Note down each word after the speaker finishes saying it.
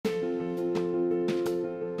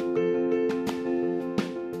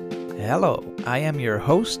Hello, I am your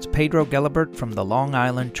host, Pedro Gelibert from the Long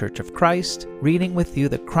Island Church of Christ, reading with you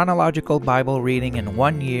the Chronological Bible reading in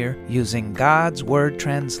 1 year using God's Word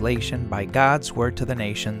translation by God's Word to the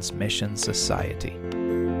Nations Mission Society.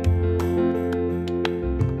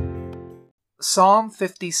 Psalm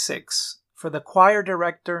 56, for the choir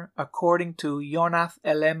director according to Yonath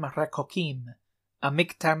Elem Rekokim, a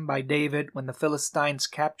miktam by David when the Philistines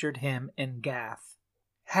captured him in Gath.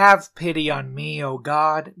 Have pity on me, O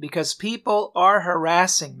God, because people are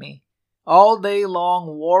harassing me. All day long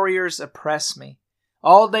warriors oppress me.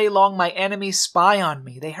 All day long my enemies spy on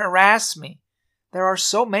me. They harass me. There are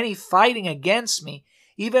so many fighting against me.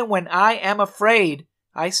 Even when I am afraid,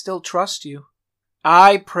 I still trust you.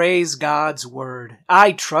 I praise God's word.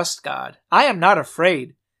 I trust God. I am not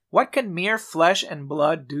afraid. What can mere flesh and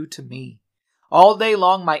blood do to me? All day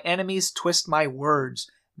long my enemies twist my words.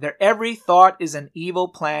 Their every thought is an evil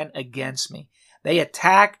plan against me. They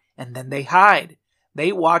attack and then they hide.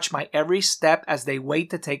 They watch my every step as they wait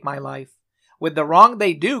to take my life. With the wrong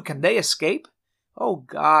they do, can they escape? O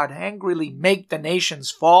God, angrily make the nations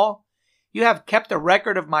fall. You have kept a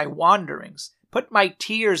record of my wanderings. Put my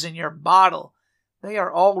tears in your bottle. They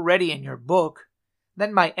are already in your book.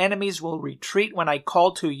 Then my enemies will retreat when I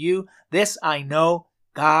call to you. This I know,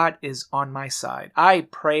 God is on my side. I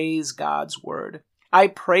praise God's word. I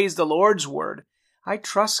praise the Lord's word. I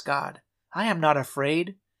trust God. I am not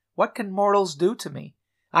afraid. What can mortals do to me?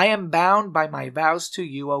 I am bound by my vows to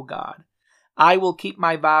you, O God. I will keep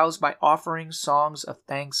my vows by offering songs of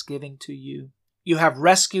thanksgiving to you. You have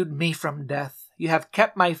rescued me from death. You have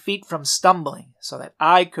kept my feet from stumbling, so that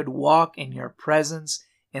I could walk in your presence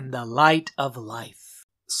in the light of life.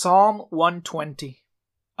 Psalm 120,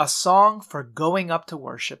 a song for going up to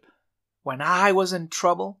worship. When I was in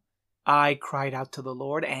trouble, I cried out to the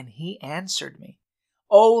Lord, and he answered me.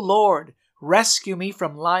 O Lord, rescue me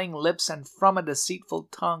from lying lips and from a deceitful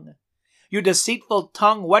tongue. You deceitful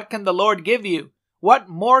tongue, what can the Lord give you? What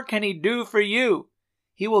more can he do for you?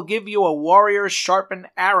 He will give you a warrior's sharpened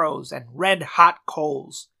arrows and red-hot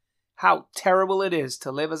coals. How terrible it is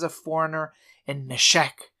to live as a foreigner in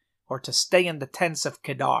Meshech, or to stay in the tents of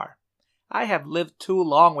Kedar. I have lived too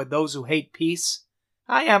long with those who hate peace.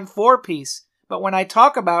 I am for peace, but when I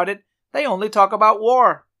talk about it, they only talk about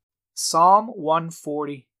war. Psalm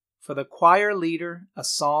 140, for the choir leader, a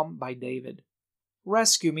psalm by David.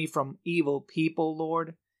 Rescue me from evil people,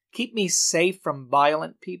 Lord. Keep me safe from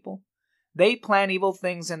violent people. They plan evil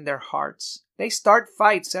things in their hearts. They start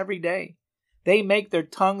fights every day. They make their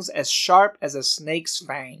tongues as sharp as a snake's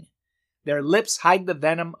fang. Their lips hide the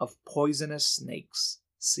venom of poisonous snakes.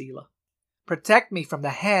 Selah. Protect me from the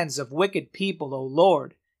hands of wicked people, O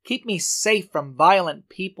Lord. Keep me safe from violent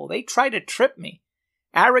people. They try to trip me.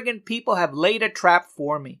 Arrogant people have laid a trap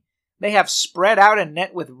for me. They have spread out a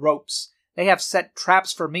net with ropes. They have set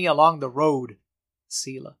traps for me along the road.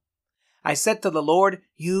 Selah. I said to the Lord,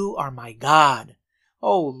 you are my God.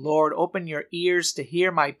 O Lord, open your ears to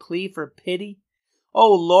hear my plea for pity.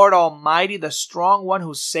 O Lord Almighty, the strong one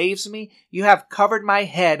who saves me, you have covered my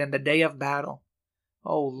head in the day of battle.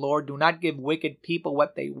 O Lord, do not give wicked people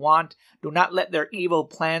what they want. Do not let their evil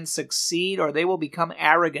plans succeed, or they will become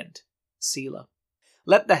arrogant. Selah.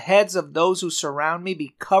 Let the heads of those who surround me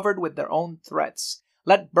be covered with their own threats.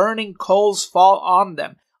 Let burning coals fall on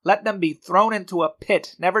them. Let them be thrown into a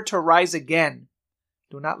pit, never to rise again.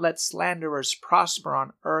 Do not let slanderers prosper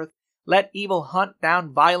on earth. Let evil hunt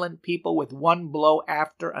down violent people with one blow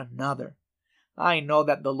after another. I know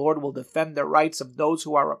that the Lord will defend the rights of those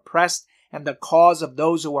who are oppressed and the cause of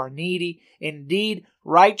those who are needy. Indeed,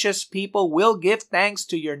 righteous people will give thanks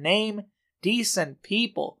to your name. Decent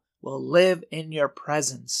people will live in your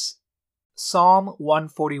presence. Psalm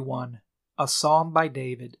 141, a psalm by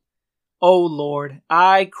David. O Lord,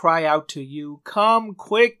 I cry out to you. Come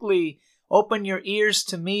quickly. Open your ears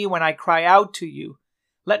to me when I cry out to you.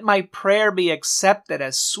 Let my prayer be accepted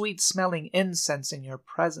as sweet-smelling incense in your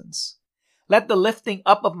presence. Let the lifting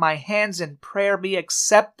up of my hands in prayer be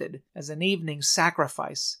accepted as an evening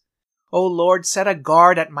sacrifice. O Lord, set a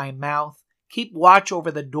guard at my mouth. Keep watch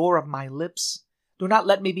over the door of my lips. Do not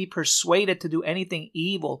let me be persuaded to do anything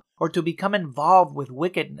evil or to become involved with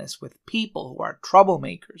wickedness with people who are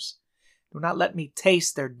troublemakers. Do not let me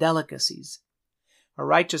taste their delicacies. A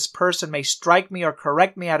righteous person may strike me or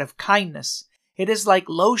correct me out of kindness. It is like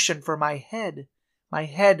lotion for my head. My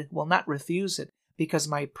head will not refuse it, because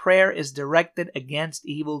my prayer is directed against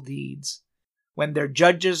evil deeds. When their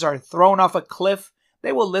judges are thrown off a cliff,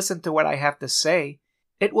 they will listen to what I have to say.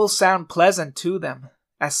 It will sound pleasant to them.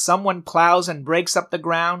 As someone plows and breaks up the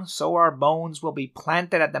ground, so our bones will be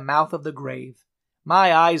planted at the mouth of the grave.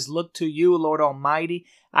 My eyes look to you, Lord Almighty.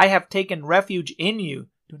 I have taken refuge in you.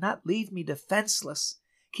 Do not leave me defenseless.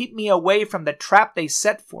 Keep me away from the trap they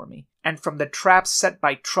set for me, and from the traps set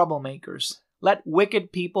by troublemakers. Let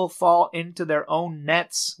wicked people fall into their own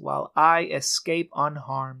nets, while I escape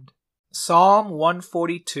unharmed. Psalm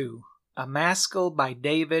 142, a maskil by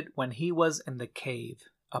David when he was in the cave,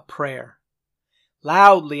 a prayer.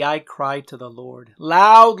 Loudly I cry to the Lord.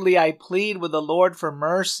 Loudly I plead with the Lord for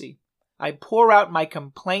mercy. I pour out my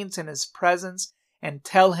complaints in his presence and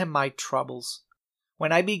tell him my troubles.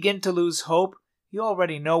 When I begin to lose hope, you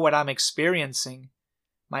already know what I'm experiencing.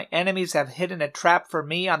 My enemies have hidden a trap for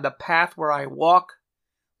me on the path where I walk.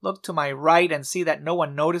 Look to my right and see that no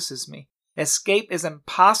one notices me. Escape is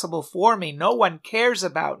impossible for me. No one cares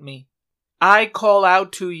about me. I call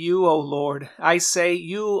out to you, O Lord. I say,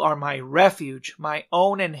 you are my refuge, my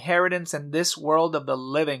own inheritance in this world of the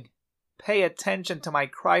living. Pay attention to my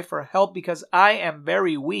cry for help because I am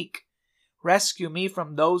very weak. Rescue me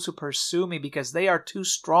from those who pursue me because they are too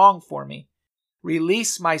strong for me.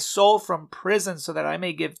 Release my soul from prison so that I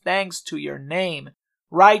may give thanks to your name.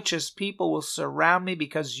 Righteous people will surround me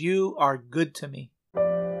because you are good to me.